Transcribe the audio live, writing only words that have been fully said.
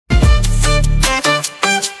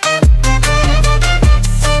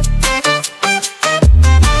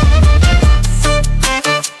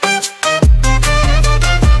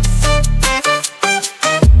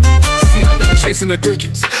the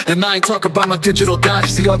digits. And I ain't talking about my digital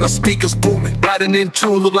dash. See all the speakers booming, riding in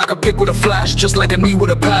tune, look like a pick with a flash. Just like a knee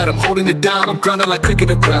with a pad, I'm holding it down, I'm grinding like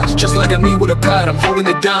cricket or grass. Just like a knee with a pad, I'm holding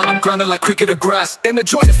it down, I'm grinding like cricket or grass. In the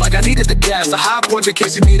joint, if like I needed the gas, a high point in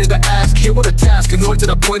case you needed to ask. Here with a task, anointed,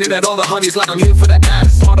 I pointed at all the honeys like I'm here for the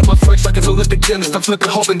ass. Part of my flex like an Olympic gymnast, I'm flipping,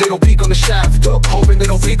 hoping they don't peek on the shaft. Hoping they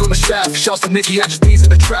don't peek on the shaft. Shouts to Nikki, I just bees in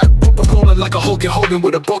the trap. I'm calling like a Hulk and Hogan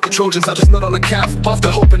with a bulk of Trojans, I just nut on the calf. Off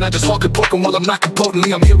the hoping, I just hawk and poke 'em while I'm knocking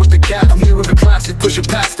potently. I'm here with the cat, I'm here with the classic, pushing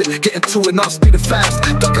past it, getting to it, not speeding fast.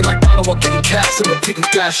 Ducking like Bono while getting cast, I'm a peak and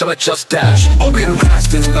dash, I just dash. I'll be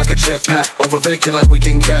blasting like a jetpack, overtaking like we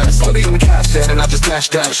can gas. I'll be casting and I just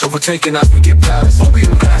dash, overtaking as we get past. I'll be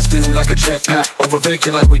blasting like a jetpack,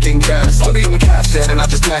 overtaking like we can gas. I'll be casting and I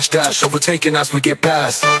just dash, overtaking as we get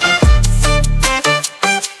past.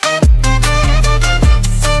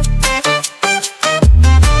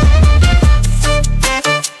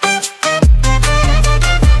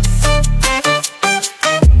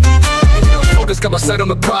 Got my sight on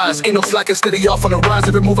the prize, ain't no slacking, steady off on the rise.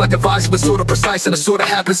 Every move I devise was sorta precise, and it sorta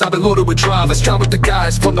happens. I've been loaded with drive, let's try with the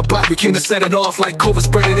guys from the block. We came to set it off like COVID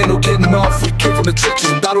spreading, ain't no getting off. We came from the trenches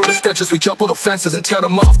and battle the stretches. We jump on the fences and tear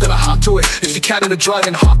them off, then I hop to it. If you cat in the dry,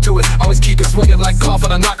 then hop to it. Always keep it swinging like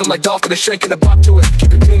coffin, I knock them like dolphin and shaking the bop to it.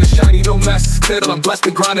 Keep it clean and shiny, no mess. Clear till I'm blessed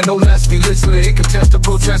and grinding, no less. We listen, ain't contest or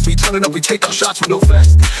protest. We turning up, we take our shots with no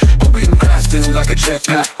vest. We'll be blasting like a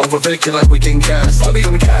jetpack, overtaking like we can gas. I'll be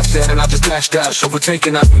casting and I just dash,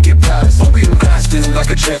 overtaking as we get past. I'll be blasting like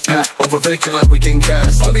a jetpack, overtaking like we can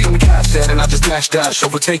gas. I'll be casting and I just dash,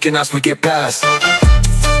 overtaking as we get past.